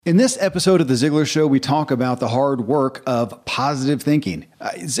In this episode of The Ziglar Show, we talk about the hard work of positive thinking.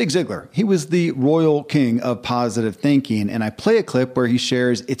 Zig Ziglar, he was the royal king of positive thinking, and I play a clip where he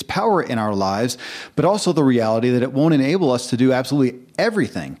shares its power in our lives, but also the reality that it won't enable us to do absolutely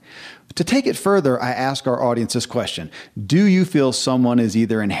everything. To take it further, I ask our audience this question. Do you feel someone is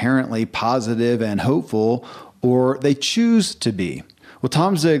either inherently positive and hopeful, or they choose to be? Well,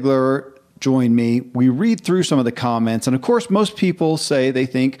 Tom Ziglar join me. We read through some of the comments, and of course, most people say they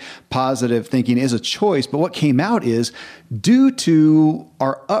think positive thinking is a choice, but what came out is due to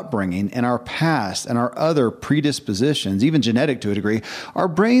our upbringing and our past and our other predispositions, even genetic to a degree, our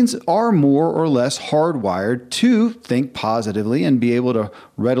brains are more or less hardwired to think positively and be able to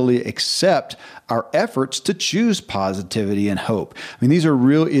readily accept our efforts to choose positivity and hope. I mean, these are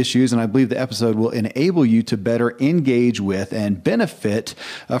real issues, and I believe the episode will enable you to better engage with and benefit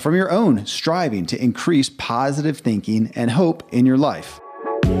from your own striving to increase positive thinking and hope in your life.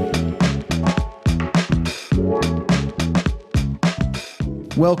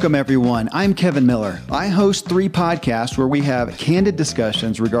 Welcome, everyone. I'm Kevin Miller. I host 3 podcasts where we have candid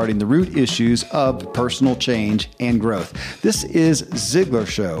discussions regarding the root issues of personal change and growth. This is Ziglar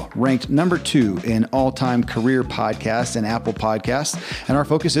Show, ranked number 2 in all-time career podcasts and Apple Podcasts, and our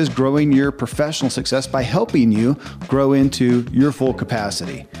focus is growing your professional success by helping you grow into your full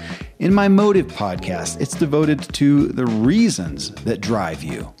capacity. In my Motive podcast, it's devoted to the reasons that drive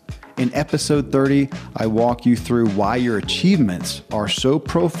you. In episode 30, I walk you through why your achievements are so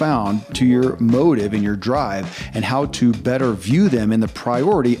profound to your motive and your drive and how to better view them in the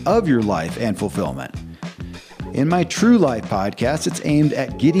priority of your life and fulfillment. In my True Life podcast, it's aimed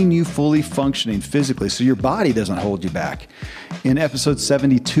at getting you fully functioning physically so your body doesn't hold you back. In episode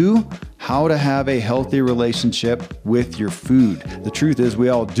 72, how to have a healthy relationship with your food. The truth is we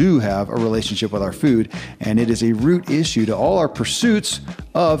all do have a relationship with our food, and it is a root issue to all our pursuits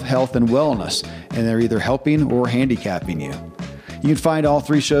of health and wellness, and they're either helping or handicapping you. You can find all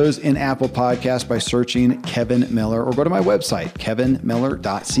 3 shows in Apple Podcasts by searching Kevin Miller or go to my website,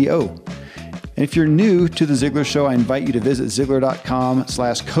 kevinmiller.co. And if you're new to The Ziglar Show, I invite you to visit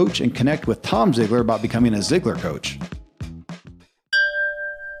Ziglar.com/coach and connect with Tom Ziglar about becoming a Ziglar coach.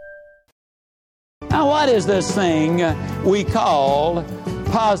 Now, what is this thing we call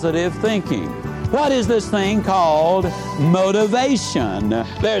positive thinking? What is this thing called motivation?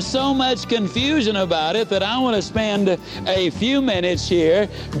 There's so much confusion about it that I want to spend a few minutes here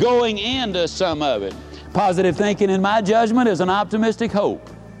going into some of it. Positive thinking, in my judgment, is an optimistic hope,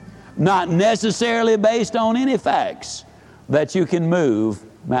 not necessarily based on any facts, that you can move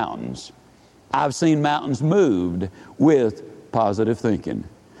mountains. I've seen mountains moved with positive thinking.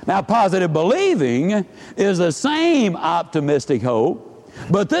 Now, positive believing is the same optimistic hope,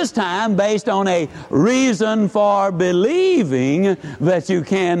 but this time based on a reason for believing that you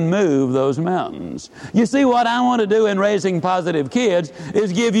can move those mountains. You see, what I want to do in raising positive kids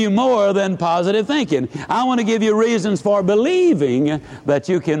is give you more than positive thinking. I want to give you reasons for believing that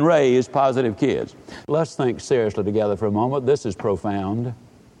you can raise positive kids. Let's think seriously together for a moment. This is profound.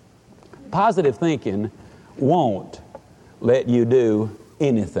 Positive thinking won't let you do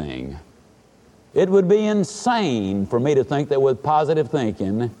anything. It would be insane for me to think that with positive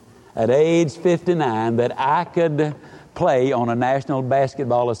thinking at age 59 that I could play on a National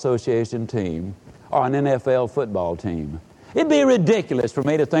Basketball Association team or an NFL football team. It'd be ridiculous for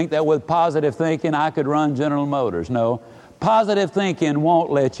me to think that with positive thinking I could run General Motors. No, positive thinking won't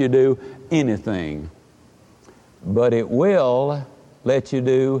let you do anything, but it will let you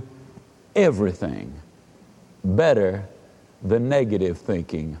do everything better than negative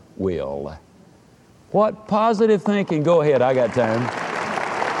thinking will. What positive thinking, go ahead, I got time.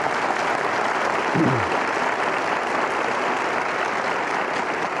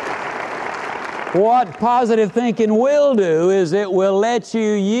 What positive thinking will do is it will let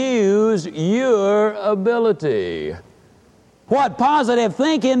you use your ability. What positive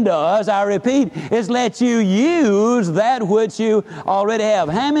thinking does, I repeat, is let you use that which you already have.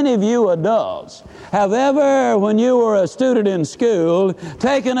 How many of you adults have ever, when you were a student in school,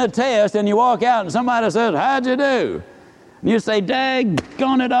 taken a test and you walk out and somebody says, "How'd you do?" And you say,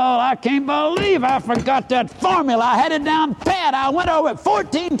 "Daggone it all, I can't believe I forgot that formula. I had it down pat. I went over it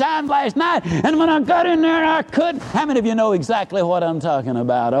 14 times last night, and when I got in there, I couldn't." How many of you know exactly what I'm talking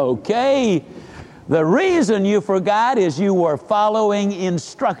about? Okay. The reason you forgot is you were following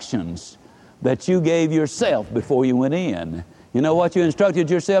instructions that you gave yourself before you went in. You know what you instructed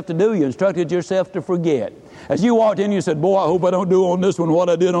yourself to do? You instructed yourself to forget. As you walked in, you said, "Boy, I hope I don't do on this one what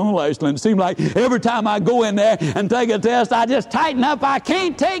I did on the last one." It seemed like every time I go in there and take a test, I just tighten up. I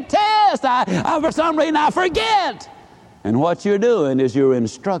can't take tests. I for some reason, I forget. And what you're doing is you're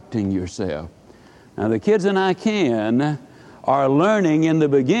instructing yourself. Now, the kids in ICANN are learning in the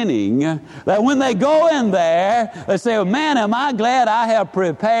beginning that when they go in there, they say, oh, man, am I glad I have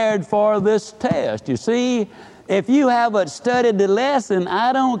prepared for this test. You see, if you haven't studied the lesson,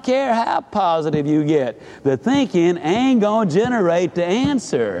 I don't care how positive you get. The thinking ain't going to generate the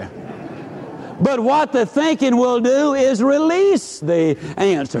answer. But what the thinking will do is release the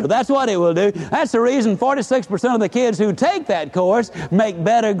answer. That's what it will do. That's the reason 46% of the kids who take that course make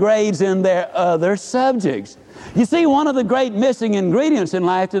better grades in their other subjects. You see, one of the great missing ingredients in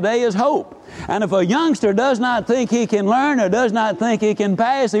life today is hope. And if a youngster does not think he can learn or does not think he can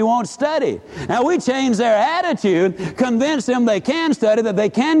pass, he won't study. Now, we change their attitude, convince them they can study, that they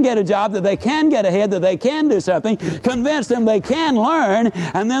can get a job, that they can get ahead, that they can do something, convince them they can learn,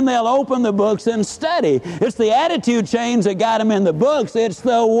 and then they'll open the books and study. It's the attitude change that got them in the books. It's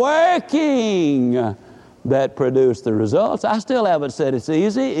the working that produced the results. I still haven't said it's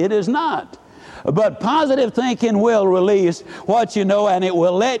easy. It is not. But positive thinking will release what you know, and it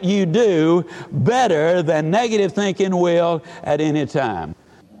will let you do better than negative thinking will at any time.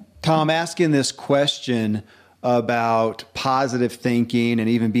 Tom, asking this question about positive thinking and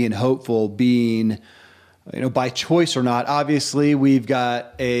even being hopeful being, by choice or not. Obviously, we've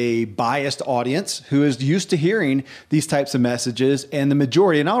got a biased audience who is used to hearing these types of messages, and the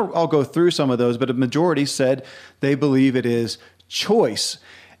majority, and I'll go through some of those, but a majority said they believe it is choice.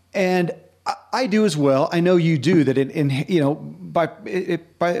 And I do as well. I know you do, that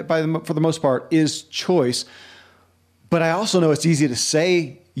for the most part is choice. But I also know it's easy to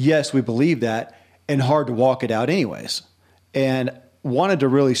say, yes, we believe that, and hard to walk it out anyways. And wanted to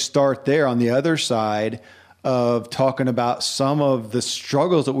really start there on the other side of talking about some of the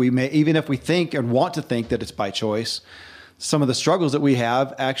struggles that we may, even if we think and want to think that it's by choice, some of the struggles that we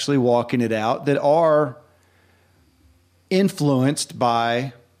have actually walking it out that are influenced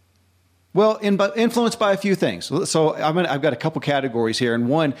by influenced by a few things. So I've got a couple categories here. And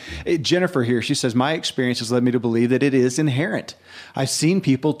one, Jennifer here, she says, my experience has led me to believe that it is inherent. I've seen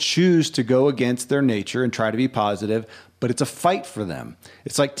people choose to go against their nature and try to be positive, but it's a fight for them.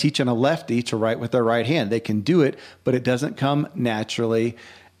 It's like teaching a lefty to write with their right hand. They can do it, but it doesn't come naturally,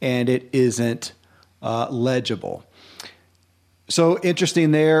 and it isn't legible. So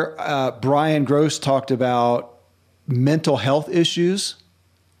interesting there. Brian Gross talked about mental health issues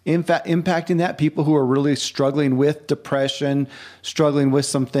impacting that, people who are really struggling with depression, struggling with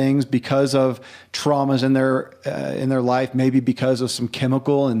some things because of traumas in their life, maybe because of some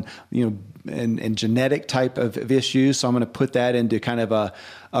chemical and genetic type of issues. So I'm going to put that into kind of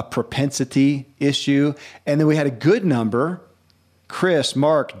a propensity issue. And then we had a good number, Chris,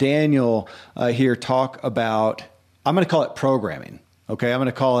 Mark, Daniel here talk about, I'm going to call it programming. Okay, I'm going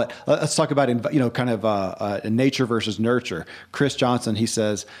to call it, let's talk about, nature versus nurture. Chris Johnson, he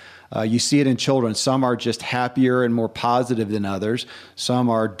says, you see it in children. Some are just happier and more positive than others. Some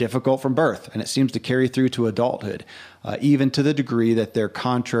are difficult from birth, and it seems to carry through to adulthood, even to the degree that their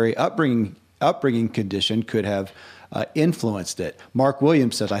contrary upbringing condition could have influenced it. Mark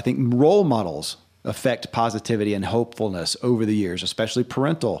Williams says, I think role models affect positivity and hopefulness over the years, especially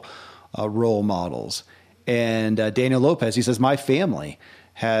parental role models. And Daniel Lopez, he says, my family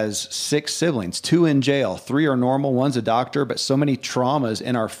has 6 siblings, 2 in jail, 3 are normal, 1's a doctor, but so many traumas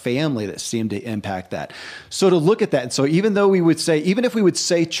in our family that seem to impact that. So to look at that, and so even if we would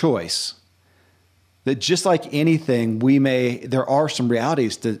say choice, that just like anything, there are some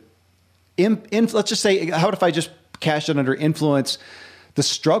realities to, let's just say, how if I just cash it under influence, the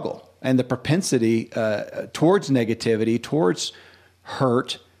struggle and the propensity towards negativity, towards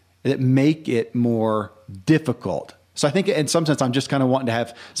hurt, that make it more difficult. So I think in some sense, I'm just kind of wanting to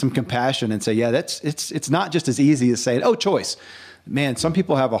have some compassion and say, yeah, it's not just as easy as saying, oh, choice. Man, some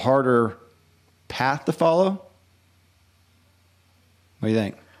people have a harder path to follow. What do you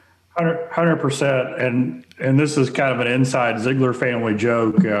think? 100%. And this is kind of an inside Ziegler family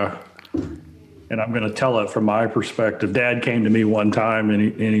joke. And I'm going to tell it from my perspective. Dad came to me one time and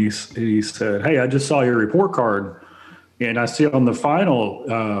he said, hey, I just saw your report card. And I see on the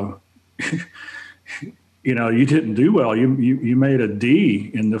final, you didn't do well. You made a D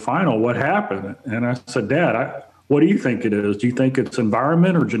in the final. What happened? And I said, Dad, what do you think it is? Do you think it's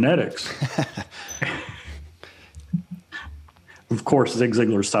environment or genetics? Of course, Zig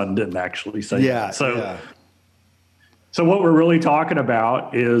Ziglar's son didn't actually say that. So what we're really talking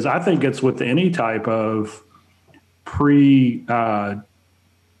about is, I think it's with any type of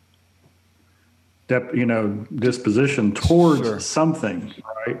disposition towards something,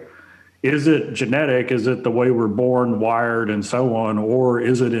 right? is it genetic? Is it the way we're born, wired, and so on? Or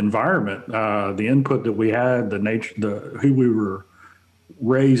is it environment, the input that we had, the nature, who we were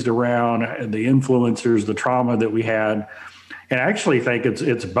raised around, the influencers, the trauma that we had? And I actually think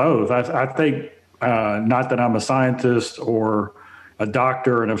it's both. I think, not that I'm a scientist or a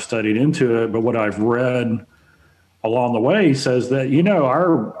doctor and have studied into it, but what I've read along the way says that,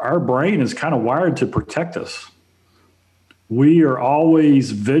 our brain is kind of wired to protect us. We are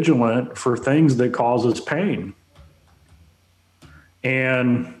always vigilant for things that cause us pain.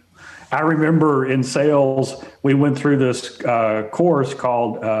 And I remember in sales, we went through this course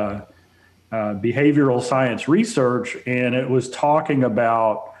called Behavioral Science Research, and it was talking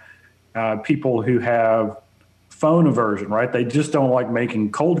about people who have phone aversion, right? They just don't like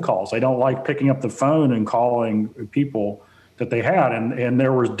making cold calls. They don't like picking up the phone and calling people that they had. And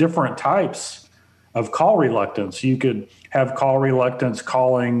there was different types of call reluctance. You could have call reluctance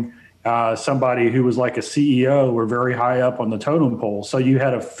calling somebody who was like a CEO or very high up on the totem pole. So you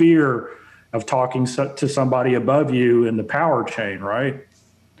had a fear of talking to somebody above you in the power chain, right?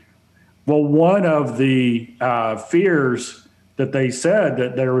 Well, one of the fears that they said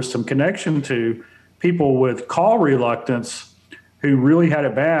that there was some connection to, people with call reluctance who really had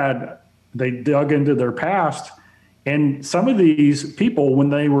it bad, they dug into their past. And some of these people, when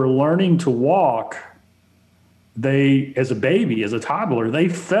they were learning to walk, as a baby, as a toddler, they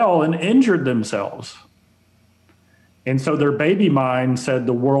fell and injured themselves. And so their baby mind said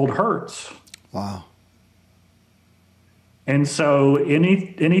the world hurts. Wow. And so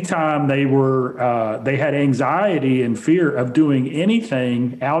anytime they had anxiety and fear of doing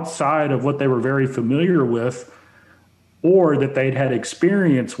anything outside of what they were very familiar with, or that they'd had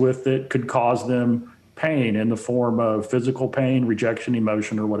experience with that could cause them pain in the form of physical pain, rejection,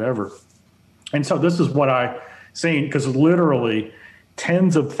 emotion, or whatever. And so this is what I seen, because literally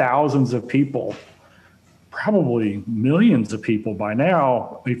tens of thousands of people, probably millions of people by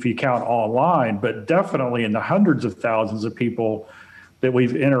now, if you count online, but definitely in the hundreds of thousands of people that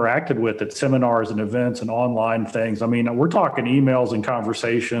we've interacted with at seminars and events and online things. I mean, we're talking emails and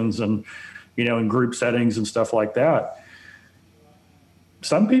conversations and, in group settings and stuff like that.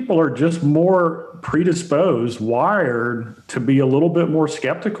 Some people are just more predisposed, wired to be a little bit more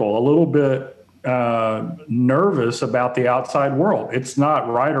skeptical, a little bit nervous about the outside world. It's not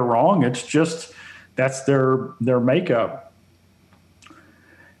right or wrong. It's just, that's their makeup.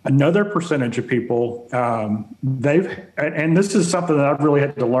 Another percentage of people, and this is something that I've really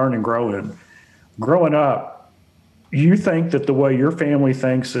had to learn and grow in. Growing up, you think that the way your family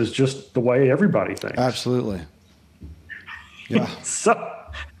thinks is just the way everybody thinks. Absolutely. Yeah. So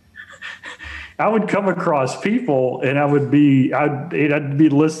I would come across people and I'd be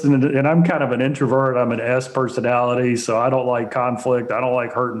listening to, and I'm kind of an introvert. I'm an S personality, so I don't like conflict. I don't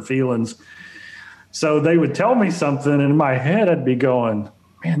like hurting feelings. So they would tell me something, and in my head, I'd be going,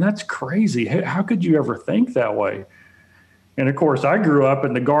 man, that's crazy. How could you ever think that way? And of course, I grew up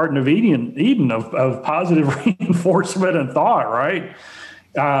in the Garden of Eden of positive reinforcement and thought, right?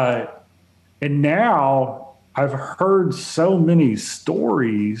 And now I've heard so many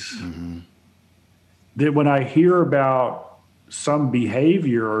stories that when I hear about some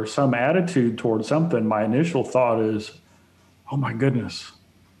behavior or some attitude towards something, my initial thought is, oh my goodness.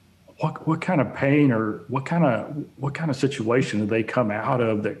 What kind of pain or what kind of situation did they come out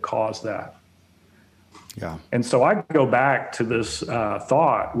of that caused that? Yeah. And so I go back to this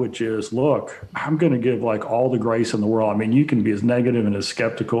thought, which is, look, I'm going to give like all the grace in the world. I mean, you can be as negative and as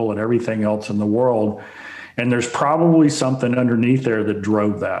skeptical and everything else in the world, and there's probably something underneath there that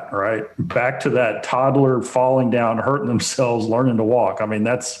drove that, right? Back to that toddler falling down, hurting themselves, learning to walk. I mean,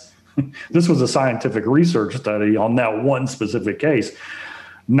 this was a scientific research study on that one specific case.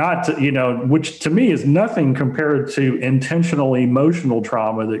 Not to, which to me is nothing compared to intentional emotional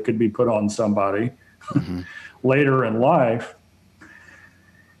trauma that could be put on somebody later in life.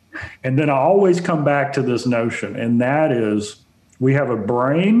 And then I always come back to this notion, and that is we have a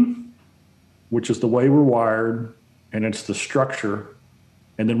brain, which is the way we're wired, and it's the structure.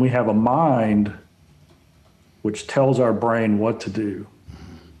 And then we have a mind, which tells our brain what to do.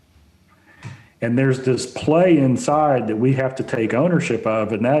 And there's this play inside that we have to take ownership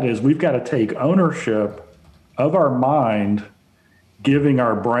of, and that is we've got to take ownership of our mind, giving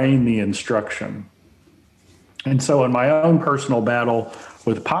our brain the instruction. And so in my own personal battle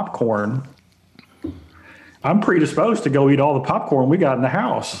with popcorn, I'm predisposed to go eat all the popcorn we got in the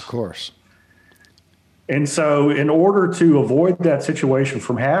house. Of course. And so in order to avoid that situation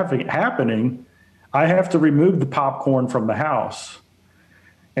from happening, I have to remove the popcorn from the house.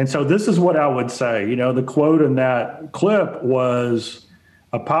 And so this is what I would say. The quote in that clip was,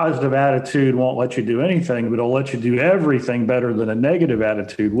 a positive attitude won't let you do anything, but it'll let you do everything better than a negative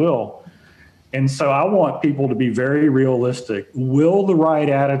attitude will. And so I want people to be very realistic. Will the right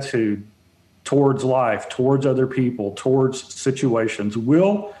attitude towards life, towards other people, towards situations,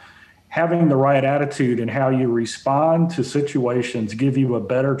 will having the right attitude and how you respond to situations give you a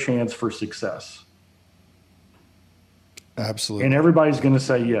better chance for success? Absolutely. And everybody's going to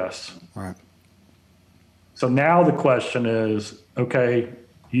say yes. All right. So now the question is, okay,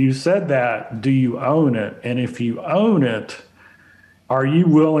 you said that, do you own it? And if you own it, are you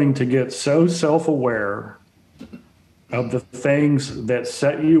willing to get so self-aware of the things that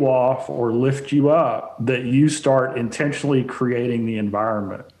set you off or lift you up that you start intentionally creating the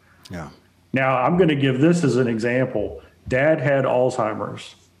environment? Yeah. Now, I'm going to give this as an example. Dad had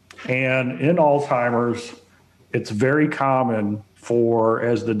Alzheimer's, and in Alzheimer's, it's very common for,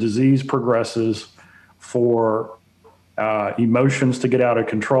 as the disease progresses, for emotions to get out of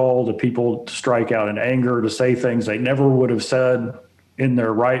control, to people to strike out in anger, to say things they never would have said in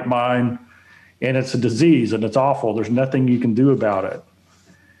their right mind. And it's a disease and it's awful. There's nothing you can do about it.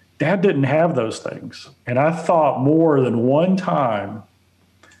 Dad didn't have those things. And I thought more than one time,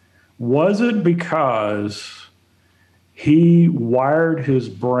 was it because he wired his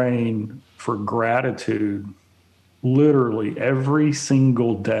brain for gratitude literally every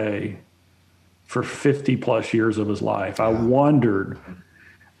single day for 50 plus years of his life? I wondered,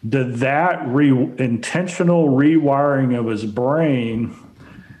 did that intentional rewiring of his brain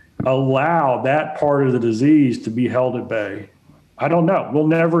allow that part of the disease to be held at bay? I don't know. We'll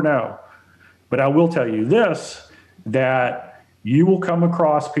never know. But I will tell you this, that you will come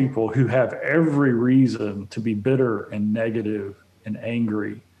across people who have every reason to be bitter and negative and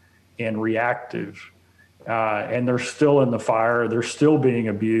angry and reactive. And they're still in the fire. They're still being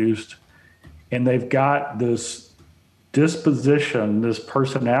abused. And they've got this disposition, this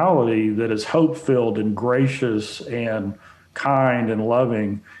personality that is hope-filled and gracious and kind and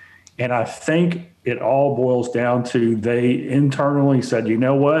loving. And I think it all boils down to they internally said, you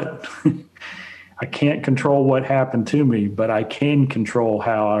know what? I can't control what happened to me, but I can control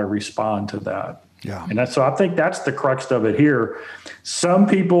how I respond to that. Yeah. And so I think that's the crux of it here. Some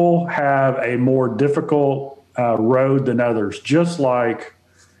people have a more difficult road than others, just like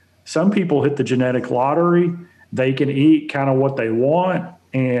some people hit the genetic lottery. They can eat kind of what they want,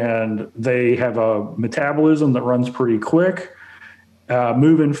 and they have a metabolism that runs pretty quick.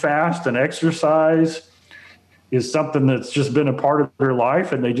 Moving fast and exercise is something that's just been a part of their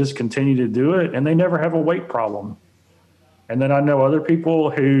life, and they just continue to do it, and they never have a weight problem. And then I know other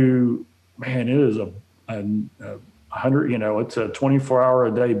people who, man, it is a 100, it's a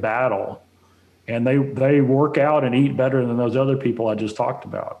 24-hour-a-day battle, and they work out and eat better than those other people I just talked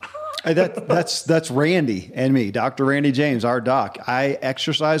about. That's Randy and me, Dr. Randy James, our doc. I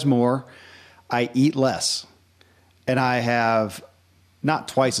exercise more, I eat less, and I have not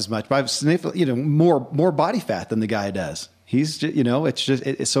twice as much, but I've significantly, more body fat than the guy does. He's just, it's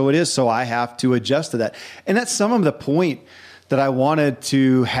just, so it is. So I have to adjust to that. And that's some of the point that I wanted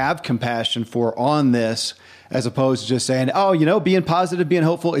to have compassion for on this, as opposed to just saying, being positive, being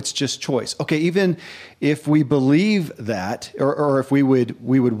hopeful, it's just choice. Okay. Even if we believe that, or if we would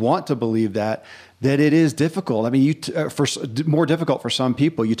want to believe that it is difficult. I mean, more difficult for some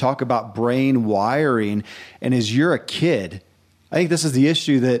people. You talk about brain wiring, and as you're a kid, I think this is the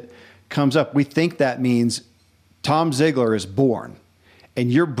issue that comes up. We think that means Tom Ziglar is born and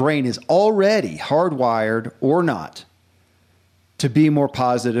your brain is already hardwired or not to be more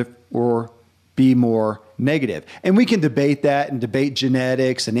positive or be more negative. And we can debate that and debate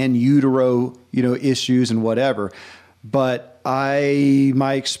genetics and in utero, issues and whatever. But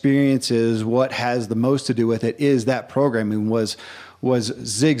my experience is what has the most to do with it is that programming was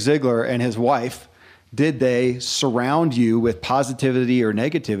Zig Ziglar and his wife. Did they surround you with positivity or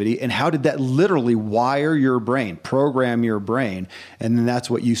negativity? And how did that literally wire your brain, program your brain? And then that's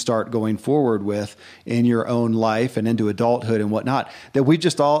what you start going forward with in your own life and into adulthood and whatnot.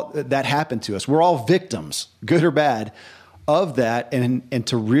 That happened to us. We're all victims, good or bad, of that. And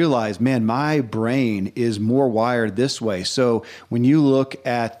to realize, man, my brain is more wired this way. So when you look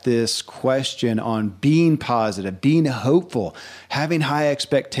at this question on being positive, being hopeful, having high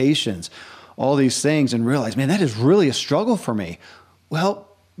expectations, all these things, and realize, man, that is really a struggle for me. Well,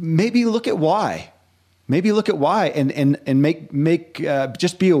 maybe look at why. Maybe look at why and make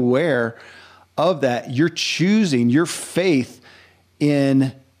just be aware of that. You're choosing your faith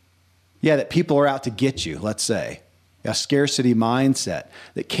in, that people are out to get you, let's say. A scarcity mindset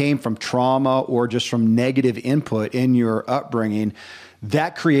that came from trauma or just from negative input in your upbringing,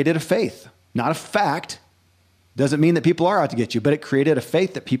 that created a faith, not a fact. Doesn't mean that people are out to get you, but it created a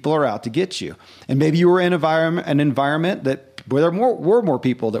faith that people are out to get you. And maybe you were in an environment that where there were more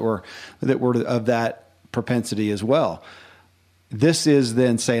people that were of that propensity as well. This is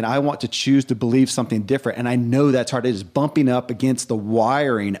then saying, I want to choose to believe something different. And I know that's hard. It is bumping up against the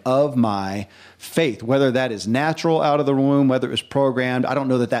wiring of my faith, whether that is natural out of the womb, whether it was programmed. I don't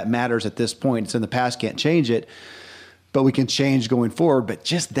know that matters at this point. It's in the past, can't change it, but we can change going forward. But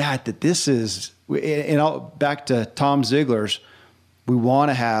just that this is, and back to Tom Ziglar's, we want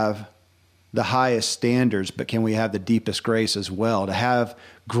to have the highest standards, but can we have the deepest grace as well? To have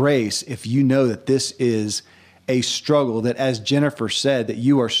grace, if you know that this is a struggle, that as Jennifer said, that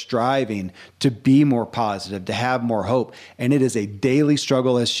you are striving to be more positive, to have more hope. And it is a daily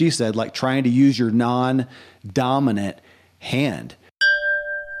struggle, as she said, like trying to use your non-dominant hand.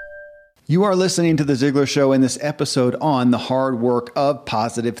 You are listening to The Ziglar Show in this episode on the hard work of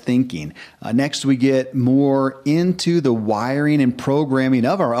positive thinking. Next, we get more into the wiring and programming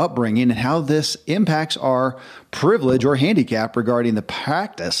of our upbringing and how this impacts our privilege or handicap regarding the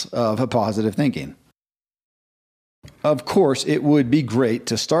practice of positive thinking. Of course, it would be great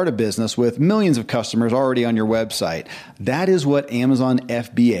to start a business with millions of customers already on your website. That is what Amazon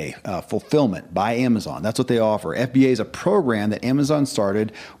FBA, Fulfillment by Amazon, that's what they offer. FBA is a program that Amazon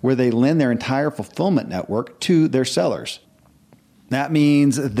started where they lend their entire fulfillment network to their sellers. That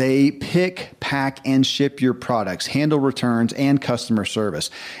means they pick, pack, and ship your products, handle returns, and customer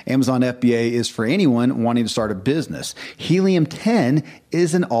service. Amazon FBA is for anyone wanting to start a business. Helium 10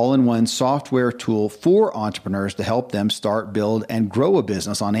 is an all-in-one software tool for entrepreneurs to help them start, build, and grow a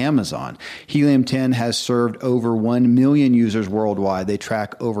business on Amazon. Helium 10 has served over 1 million users worldwide. They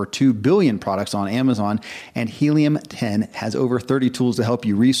track over 2 billion products on Amazon, and Helium 10 has over 30 tools to help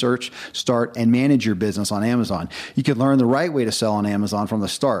you research, start, and manage your business on Amazon. You can learn the right way to sell on Amazon from the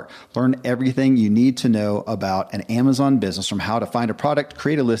start. Learn everything you need to know about an Amazon business, from how to find a product,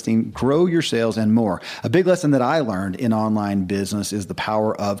 create a listing, grow your sales, and more. A big lesson that I learned in online business is the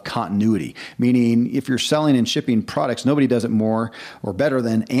power of continuity, meaning if you're selling and shipping products, nobody does it more or better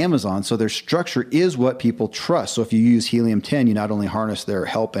than Amazon. So their structure is what people trust. So if you use Helium 10, you not only harness their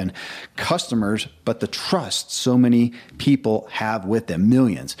help and customers, but the trust so many people have with them,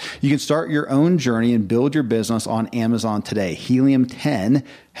 millions. You can start your own journey and build your business on Amazon today. Helium 10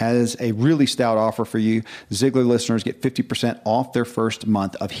 has a really stout offer for you. Ziglar listeners get 50% off their first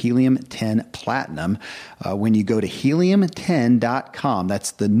month of Helium 10 Platinum when you go to helium10.com.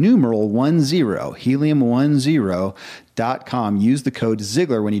 That's the numeral 10, helium10.com. Use the code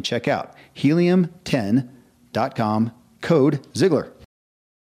Ziglar when you check out. Helium10.com, code Ziglar.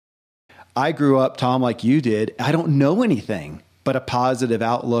 I grew up, Tom, like you did. I don't know anything but a positive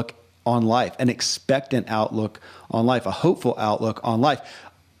outlook on life, an expectant outlook on life, a hopeful outlook on life.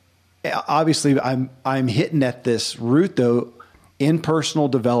 Obviously, I'm hitting at this root, though, in personal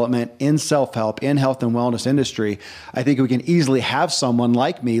development, in self-help, in health and wellness industry. I think we can easily have someone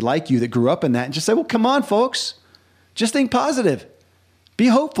like me, like you, that grew up in that and just say, well, come on, folks, just think positive. Be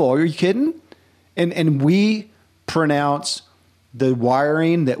hopeful. Are you kidding? And we pronounce the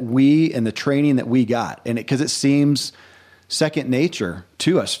wiring that we and the training that we got, and because it seems second nature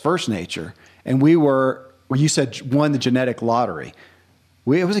to us, first nature. And we were, well, you said, won the genetic lottery.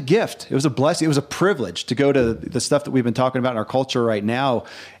 It was a gift. It was a blessing. It was a privilege to go to the stuff that we've been talking about in our culture right now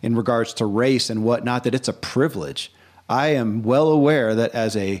in regards to race and whatnot, that it's a privilege. I am well aware that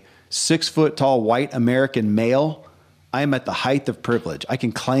as a 6 foot tall white American male, I am at the height of privilege. I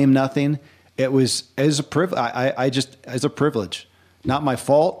can claim nothing. It was as a privilege. I just, as a privilege, not my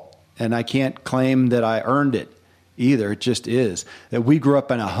fault. And I can't claim that I earned it either. It just is that we grew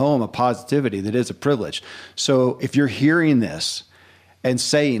up in a home of positivity that is a privilege. So if you're hearing this and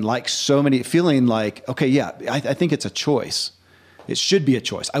saying, like so many, feeling like, okay, yeah, I think it's a choice. It should be a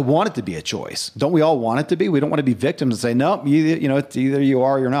choice. I want it to be a choice. Don't we all want it to be? We don't want to be victims and say, no, it's either you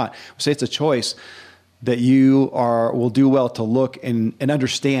are or you're not. We say it's a choice, that you will do well to look and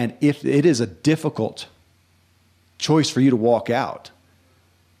understand if it is a difficult choice for you to walk out.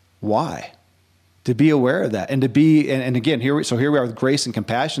 Why? To be aware of that and to be, and again, here we are with grace and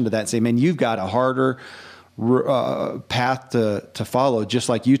compassion to that and say, man, you've got a harder path to follow, just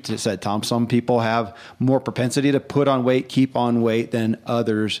like you said, Tom. Some people have more propensity to put on weight, keep on weight than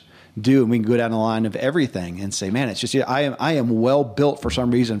others do. And we can go down the line of everything and say, man, it's just, I am well built for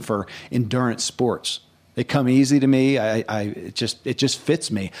some reason for endurance sports. They come easy to me. It just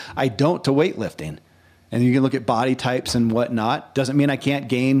fits me. I don't to weightlifting. And you can look at body types and whatnot. Doesn't mean I can't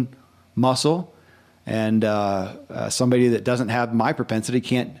gain muscle. And somebody that doesn't have my propensity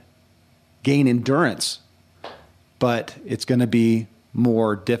can't gain endurance. But it's going to be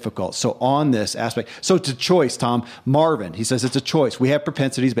more difficult. So on this aspect, so to choice, Tom, Marvin, he says it's a choice. We have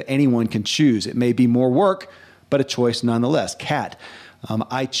propensities, but anyone can choose. It may be more work, but a choice nonetheless. Kat,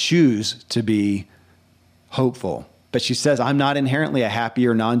 I choose to be hopeful. But she says, I'm not inherently a happy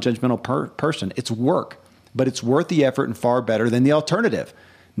or non-judgmental person. It's work, but it's worth the effort and far better than the alternative,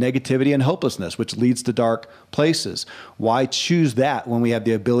 negativity and hopelessness, which leads to dark places. Why choose that when we have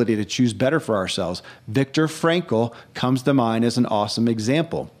the ability to choose better for ourselves? Viktor Frankl comes to mind as an awesome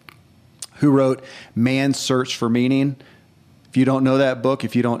example, who wrote Man's Search for Meaning. If you don't know that book,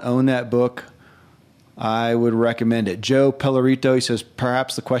 if you don't own that book, I would recommend it. Joe Pellerito, he says,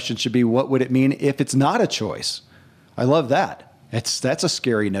 perhaps the question should be, what would it mean if it's not a choice? I love that. That's a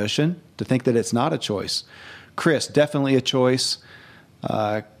scary notion, to think that it's not a choice. Chris, definitely a choice.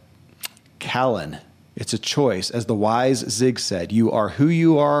 Callan, it's a choice. As the wise Zig said, you are who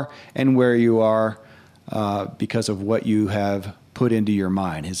you are and where you are because of what you have put into your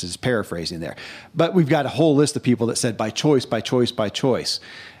mind. His is paraphrasing there. But we've got a whole list of people that said by choice, by choice, by choice.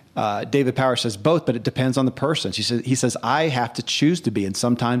 David Power says both, but it depends on the person. He says, I have to choose to be, and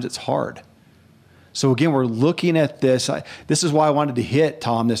sometimes it's hard. So again, we're looking at this. This is why I wanted to hit,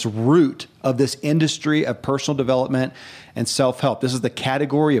 Tom, this root of this industry of personal development and self-help. This is the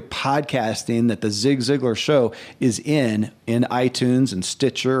category of podcasting that the Zig Ziglar Show is in iTunes and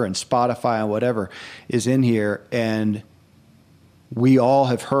Stitcher and Spotify and whatever is in here. And we all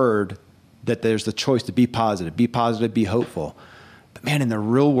have heard that there's the choice to be positive, be hopeful. But man, in the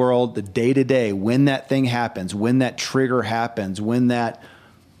real world, the day-to-day, when that thing happens, when that trigger happens, when that...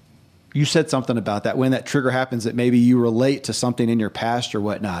 You said something about that, when that trigger happens that maybe you relate to something in your past or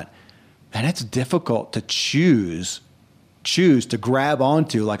whatnot. And it's difficult to choose to grab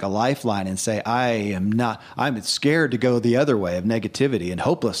onto like a lifeline and say, I'm scared to go the other way of negativity and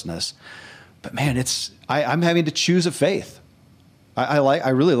hopelessness. But man, I'm having to choose a faith. I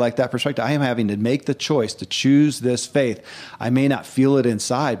really like that perspective. I am having to make the choice to choose this faith. I may not feel it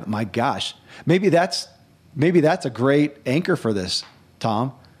inside, but my gosh, maybe that's a great anchor for this,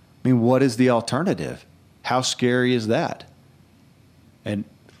 Tom. I mean, what is the alternative? How scary is that? And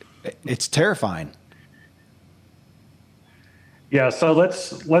it's terrifying. Yeah, so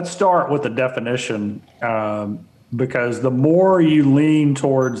let's start with the definition, because the more you lean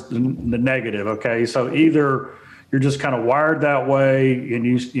towards the negative, okay, so either you're just kind of wired that way and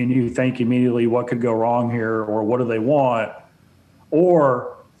you think immediately what could go wrong here or what do they want,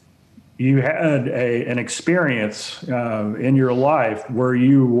 or you had an experience in your life where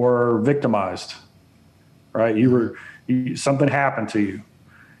you were victimized, right? Something happened to you,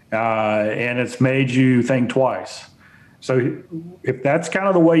 and it's made you think twice. So if that's kind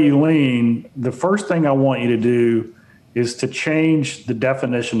of the way you lean, the first thing I want you to do is to change the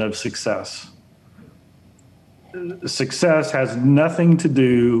definition of success. Success has nothing to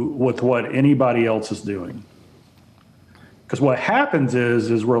do with what anybody else is doing. Because what happens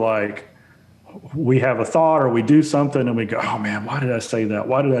is we're like, we have a thought or we do something and we go, oh man, why did I say that?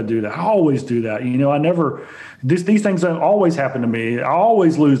 Why did I do that? I always do that. These things don't always happen to me. I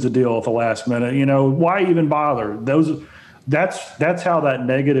always lose the deal at the last minute. Why even bother? That's how that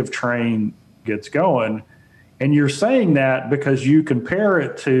negative train gets going. And you're saying that because you compare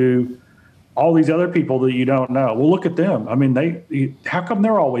it to all these other people that you don't know. Well, look at them. I mean, how come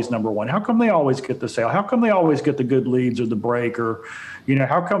they're always number one? How come they always get the sale? How come they always get the good leads or the break? Or,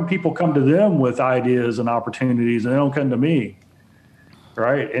 how come people come to them with ideas and opportunities and they don't come to me?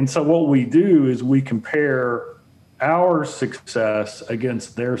 Right. And so what we do is we compare our success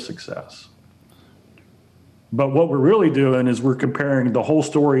against their success. But what we're really doing is we're comparing the whole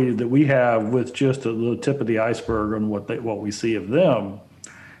story that we have with just the tip of the iceberg on what we see of them.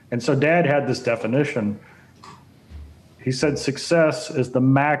 And so Dad had this definition. He said success is the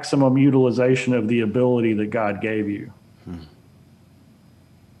maximum utilization of the ability that God gave you.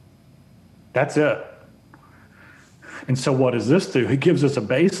 That's it. And so what does this do? It gives us a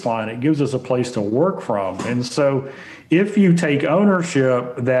baseline. It gives us a place to work from. And so if you take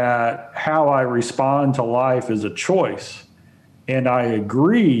ownership that how I respond to life is a choice, and I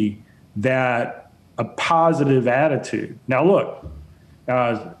agree that a positive attitude. Now look,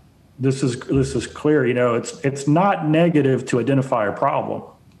 this is clear. It's not negative to identify a problem.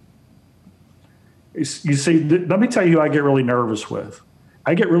 You see, let me tell you who I get really nervous with.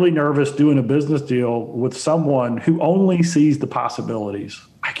 I get really nervous doing a business deal with someone who only sees the possibilities.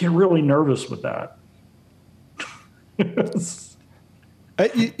 I get really nervous with that.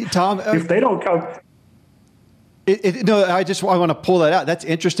 Tom, if they don't come, No, I want to pull that out. That's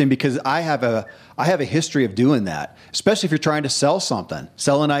interesting because I have a history of doing that, especially if you're trying to sell something,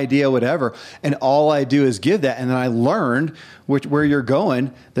 sell an idea, whatever. And all I do is give that. And then I learned where you're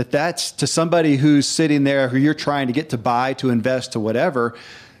going, that's to somebody who's sitting there, who you're trying to get to buy, to invest, to whatever.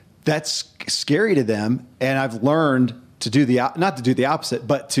 That's scary to them. And I've learned to not to do the opposite,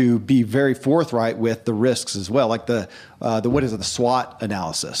 but to be very forthright with the risks as well. Like the SWOT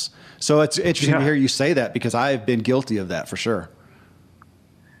analysis. So it's interesting to hear you say that, because I've been guilty of that for sure.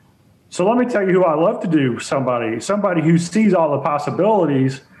 So let me tell you who I love to do. Somebody who sees all the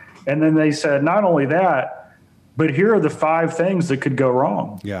possibilities, and then they said, not only that, but here are the 5 things that could go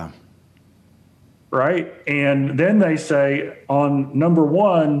wrong. Yeah. Right. And then they say on number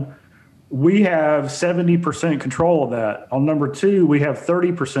 1, we have 70% control of that. On number 2, we have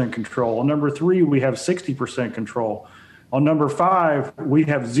 30% control. On number 3, we have 60% control. On number 5, we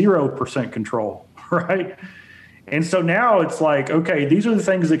have 0% control, right? And so now it's like, okay, these are the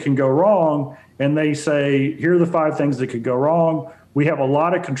things that can go wrong. And they say, here are the 5 things that could go wrong. We have a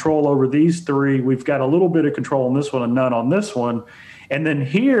lot of control over these 3. We've got a little bit of control on this one and none on this one. And then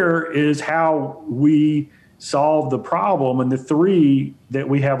here is how we solve the problem. And the 3 that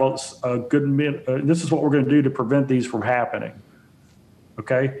we have a good, this is what we're going to do to prevent these from happening.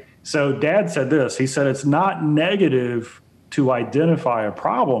 Okay. So Dad said this, he said, it's not negative to identify a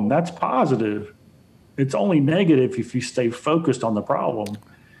problem. That's positive. It's only negative if you stay focused on the problem.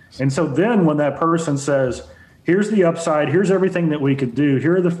 And so then when that person says, here's the upside, here's everything that we could do,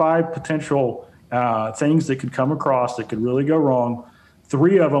 here are the 5 potential things that could come across that could really go wrong.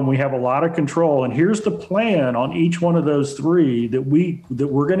 3 of them, we have a lot of control. And here's the plan on each one of those 3 that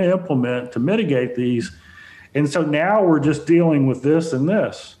we're going to implement to mitigate these. And so now we're just dealing with this and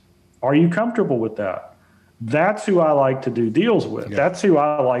this. Are you comfortable with that? That's who I like to do deals with. Yeah. That's who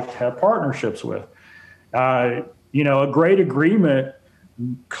I like to have partnerships with. A great agreement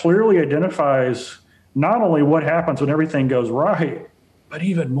clearly identifies not only what happens when everything goes right, but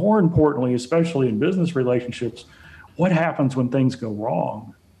even more importantly, especially in business relationships, what happens when things go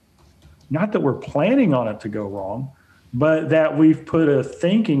wrong? Not that we're planning on it to go wrong, but that we've put a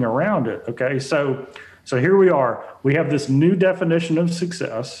thinking around it. Okay, so here we are. We have this new definition of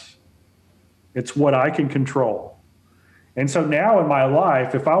success. It's what I can control. And so now in my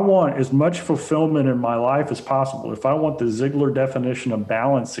life, if I want as much fulfillment in my life as possible, if I want the Ziglar definition of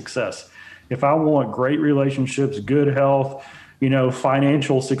balanced success, if I want great relationships, good health,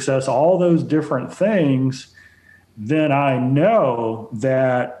 financial success, all those different things, then I know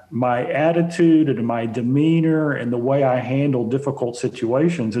that my attitude and my demeanor and the way I handle difficult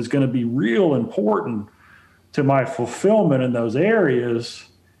situations is going to be real important to my fulfillment in those areas.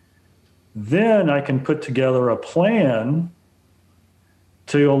 Then I can put together a plan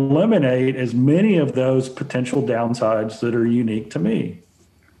to eliminate as many of those potential downsides that are unique to me.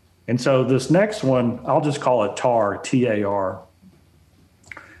 And so this next one, I'll just call it TAR, T-A-R.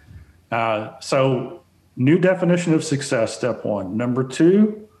 So new definition of success, step 1. Number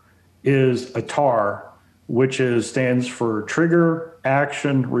 2 is a TAR, which stands for trigger,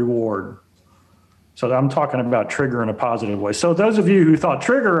 action, reward. So I'm talking about trigger in a positive way. So those of you who thought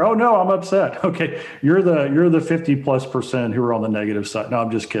trigger, oh no, I'm upset. Okay, you're the 50+% who are on the negative side. No, I'm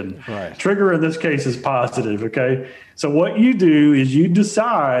just kidding. Right. Trigger in this case is positive. Okay, so what you do is you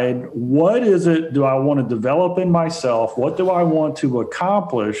decide, what is it do I want to develop in myself? What do I want to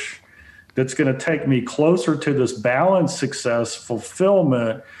accomplish that's going to take me closer to this balanced success,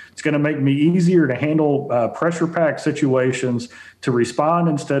 fulfillment? It's going to make me easier to handle pressure-packed situations, to respond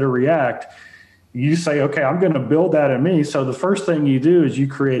instead of react. You say, okay, I'm going to build that in me. So the first thing you do is you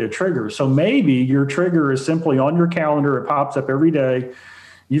create a trigger. So maybe your trigger is simply on your calendar. It pops up every day.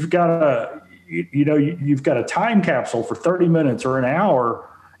 You've got a time capsule for 30 minutes or an hour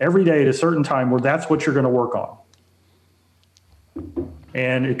every day at a certain time where that's what you're going to work on.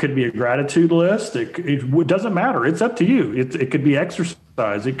 And it could be a gratitude list. It doesn't matter. It's up to you. It could be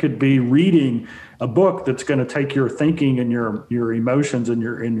exercise. It could be reading a book that's going to take your thinking and your emotions and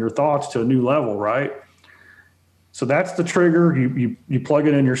your thoughts to a new level, right? So that's the trigger. You plug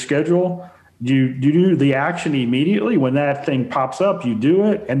it in your schedule. You do the action immediately. When that thing pops up, you do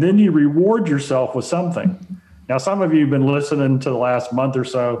it, and then you reward yourself with something. Now, some of you have been listening to the last month or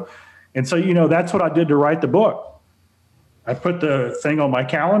so, and so that's what I did to write the book. I put the thing on my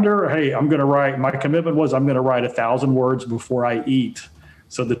calendar. Hey, I'm going to write. My commitment was I'm going to write 1,000 words before I eat.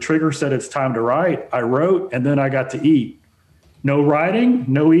 So the trigger said it's time to write. I wrote, and then I got to eat. No writing,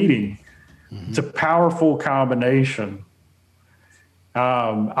 no eating. Mm-hmm. It's a powerful combination.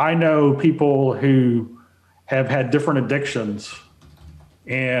 I know people who have had different addictions,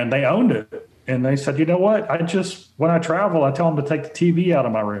 and they owned it. And they said, you know what? When I travel, I tell them to take the TV out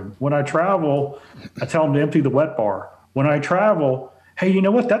of my room. When I travel, I tell them to empty the wet bar. When I travel, hey, you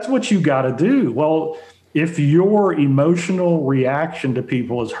know what? That's what you got to do. Well, if your emotional reaction to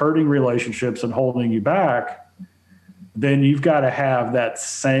people is hurting relationships and holding you back, then you've got to have that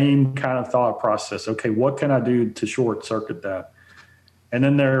same kind of thought process. Okay, what can I do to short circuit that? And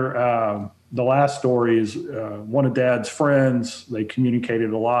then the last story is one of Dad's friends. They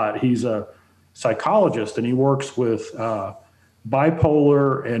communicated a lot. He's a psychologist, and he works with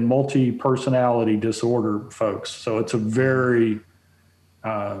bipolar and multi-personality disorder folks. So it's a very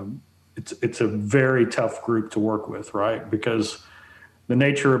it's a very tough group to work with, right? Because the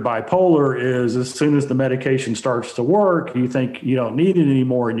nature of bipolar is as soon as the medication starts to work, you think you don't need it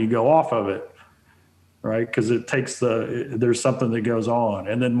anymore and you go off of it, right? Because there's something that goes on.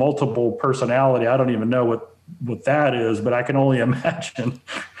 And then multiple personality, I don't even know what that is, but I can only imagine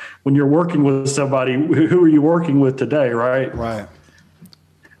when you're working with somebody, who are you working with today, right? Right.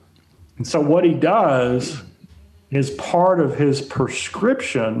 And so what he does is part of his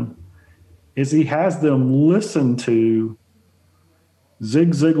prescription is he has them listen to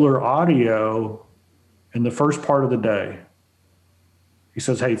Zig Ziglar audio in the first part of the day. He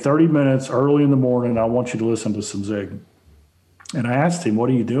says, hey, 30 minutes early in the morning, I want you to listen to some Zig. And I asked him, what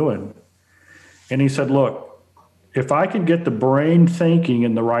are you doing? And he said, look, if I can get the brain thinking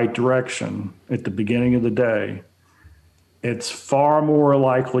in the right direction at the beginning of the day, it's far more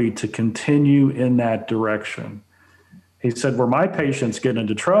likely to continue in that direction. He said, where my patients get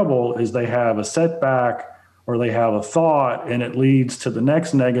into trouble is they have a setback or they have a thought and it leads to the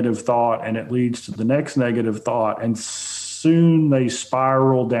next negative thought and it leads to the next negative thought. And soon they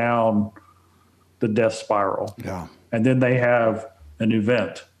spiral down the death spiral. Yeah. And then they have an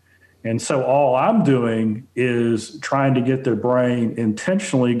event. And so all I'm doing is trying to get their brain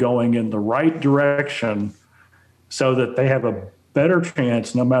intentionally going in the right direction so that they have a better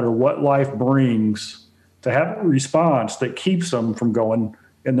chance, no matter what life brings, to have a response that keeps them from going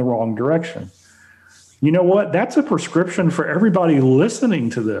in the wrong direction. You know what? That's a prescription for everybody listening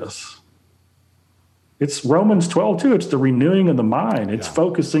to this. It's Romans 12, too. It's the renewing of the mind. It's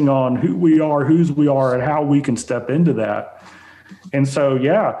focusing on who we are, whose we are, and how we can step into that. And so,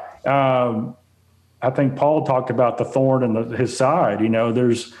 I think Paul talked about the thorn in his side. You know,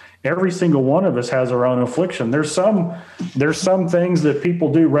 there's every single one of us has our own affliction. There's some things that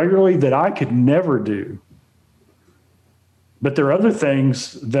people do regularly that I could never do. But there are other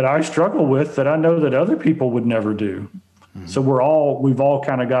things that I struggle with that I know that other people would never do. Mm-hmm. So we've all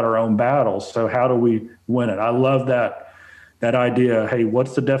kind of got our own battles. So how do we win it? I love that idea. Hey,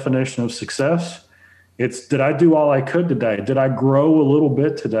 what's the definition of success? It's, did I do all I could today? Did I grow a little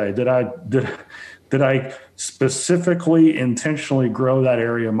bit today? Did I specifically, intentionally grow that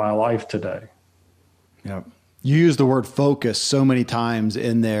area of my life today? Yeah. You use the word focus so many times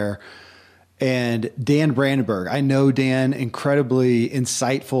in there. And Dan Brandenburg, I know Dan, incredibly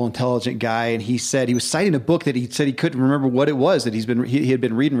insightful, intelligent guy. And he said, he was citing a book that he said he couldn't remember what it was that he had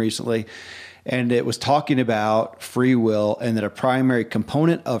been reading recently. And it was talking about free will, and that a primary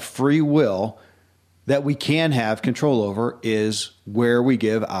component of free will that we can have control over is where we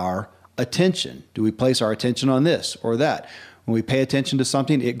give our attention. Do we place our attention on this or that? When we pay attention to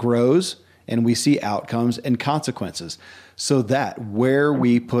something, it grows and we see outcomes and consequences. So that where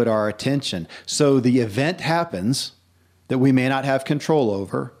we put our attention. So the event happens that we may not have control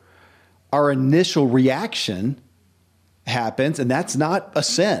over. Our initial reaction happens, and that's not a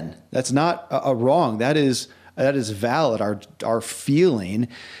sin. That's not a wrong. That is valid, our feeling.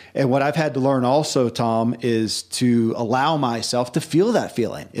 And what I've had to learn also, Tom, is to allow myself to feel that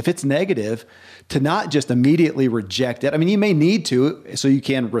feeling. If it's negative, to not just immediately reject it. I mean, you may need to so you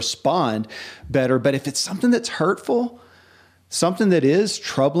can respond better, but if it's something that's hurtful, something that is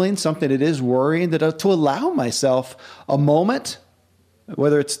troubling, something that is worrying, that to allow myself a moment,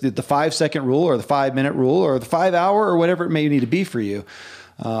 whether it's the 5-second rule or the 5-minute rule or the 5-hour or whatever it may need to be for you,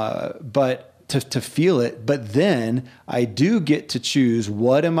 but to feel it. But then I do get to choose,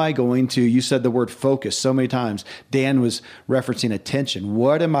 what am I going to, you said the word focus so many times. Dan was referencing attention.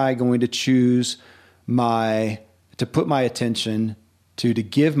 What am I going to choose to put my attention to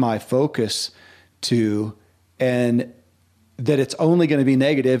give my focus to, and that it's only going to be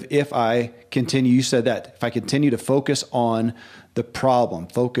negative if I continue, you said that, if I continue to focus on the problem,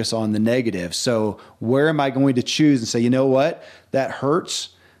 focus on the negative. So where am I going to choose and say, you know what, that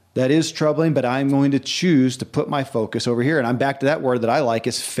hurts, that is troubling, but I'm going to choose to put my focus over here. And I'm back to that word that I like,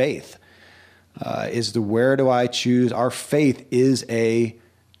 is faith. Where do I choose? Our faith is a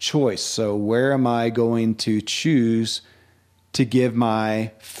choice. So where am I going to choose to give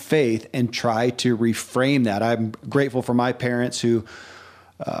my faith and try to reframe that. I'm grateful for my parents who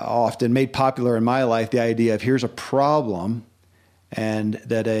often made popular in my life the idea of here's a problem and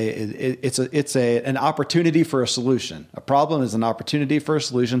that it's an opportunity for a solution. A problem is an opportunity for a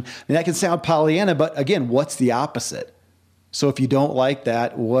solution. I mean, that can sound Pollyanna, but again, what's the opposite? So if you don't like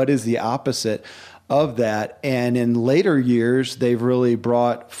that, what is the opposite of that? And in later years, they've really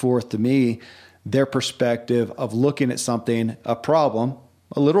brought forth to me their perspective of looking at something, a problem,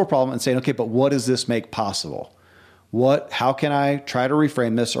 a literal problem, and saying, okay, but what does this make possible? How can I try to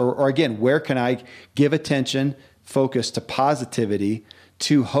reframe this? Or again, where can I give attention, focus to positivity,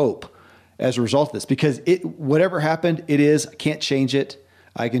 to hope as a result of this? Because whatever happened, I can't change it.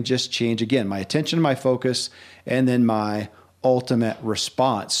 I can just change, again, my attention, my focus, and then my ultimate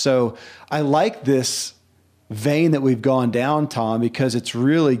response. So I like this vein that we've gone down, Tom, because it's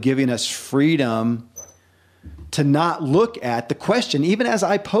really giving us freedom to not look at the question, even as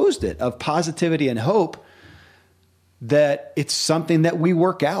I posed it, of positivity and hope, that it's something that we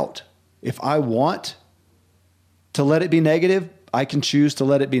work out. If I want to let it be negative, I can choose to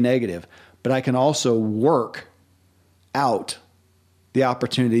let it be negative, but I can also work out the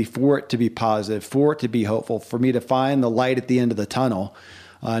opportunity for it to be positive, for it to be hopeful, for me to find the light at the end of the tunnel.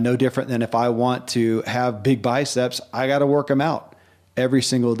 No different than if I want to have big biceps, I got to work them out every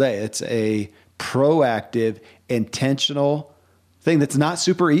single day. It's a proactive, intentional thing that's not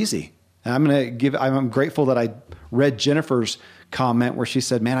super easy. And I'm grateful that I read Jennifer's comment where she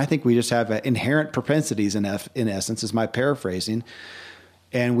said, man, I think we just have inherent propensities in essence, is my paraphrasing.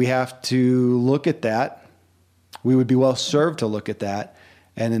 And we have to look at that. We would be well served to look at that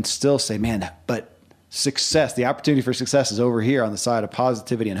and then still say, man, but success, the opportunity for success is over here on the side of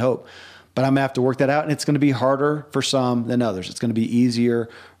positivity and hope. But I'm going to have to work that out, and it's going to be harder for some than others. It's going to be easier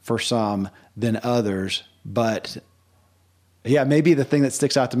for some than others. But yeah, maybe the thing that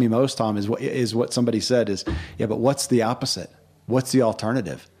sticks out to me most, Tom, is what somebody said is, yeah, but what's the opposite? What's the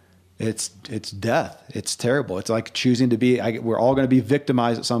alternative? It's death. It's terrible. It's like choosing to be, we're all going to be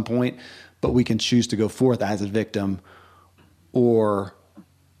victimized at some point, but we can choose to go forth as a victim or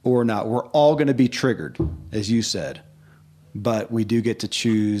not. We're all going to be triggered, as you said, but we do get to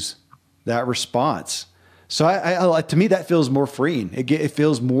choose that response. So to me, that feels more freeing. It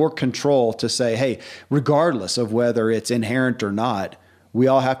feels more control to say, hey, regardless of whether it's inherent or not, we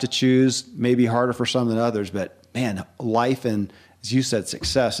all have to choose, maybe harder for some than others, but man, life and, as you said,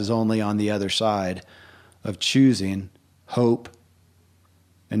 success is only on the other side of choosing hope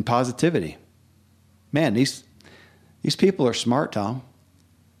and positivity. Man, these people are smart, Tom.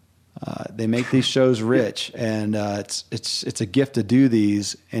 They make these shows rich, and it's a gift to do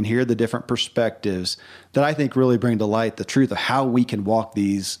these and hear the different perspectives that I think really bring to light the truth of how we can walk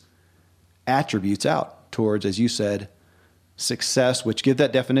these attributes out towards, as you said, success. Which, give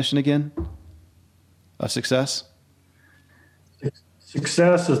that definition again of success.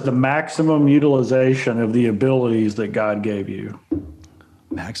 Success is the maximum utilization of the abilities that God gave you.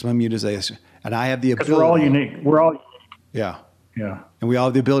 Maximum utilization, and I have the ability. Because we're all unique. We're all. Yeah. Yeah. And we all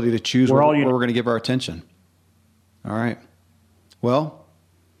have the ability to choose where we're going to give our attention. All right. Well,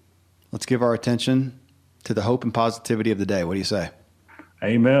 let's give our attention to the hope and positivity of the day. What do you say?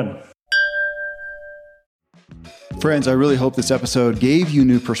 Amen. Friends, I really hope this episode gave you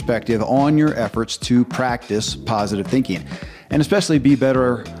new perspective on your efforts to practice positive thinking, and especially be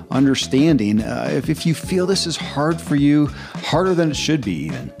better understanding if you feel this is hard for you, harder than it should be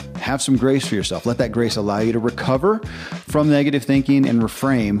even. Have some grace for yourself. Let that grace allow you to recover from negative thinking and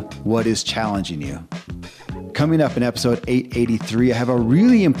reframe what is challenging you. Coming up in episode 883, I have a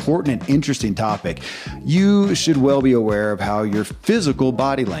really important and interesting topic. You should well be aware of how your physical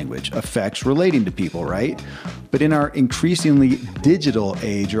body language affects relating to people, right? But in our increasingly digital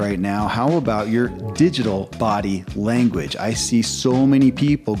age right now, how about your digital body language? I see so many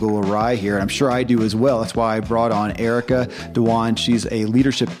people go awry here, and I'm sure I do as well. That's why I brought on Erica Dewan. She's a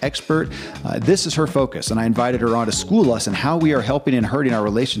leadership expert. This is her focus, and I invited her on to school us in how we are helping and hurting our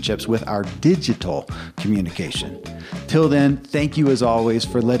relationships with our digital communication. Till then, thank you as always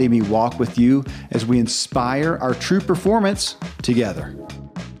for letting me walk with you as we inspire our true performance together.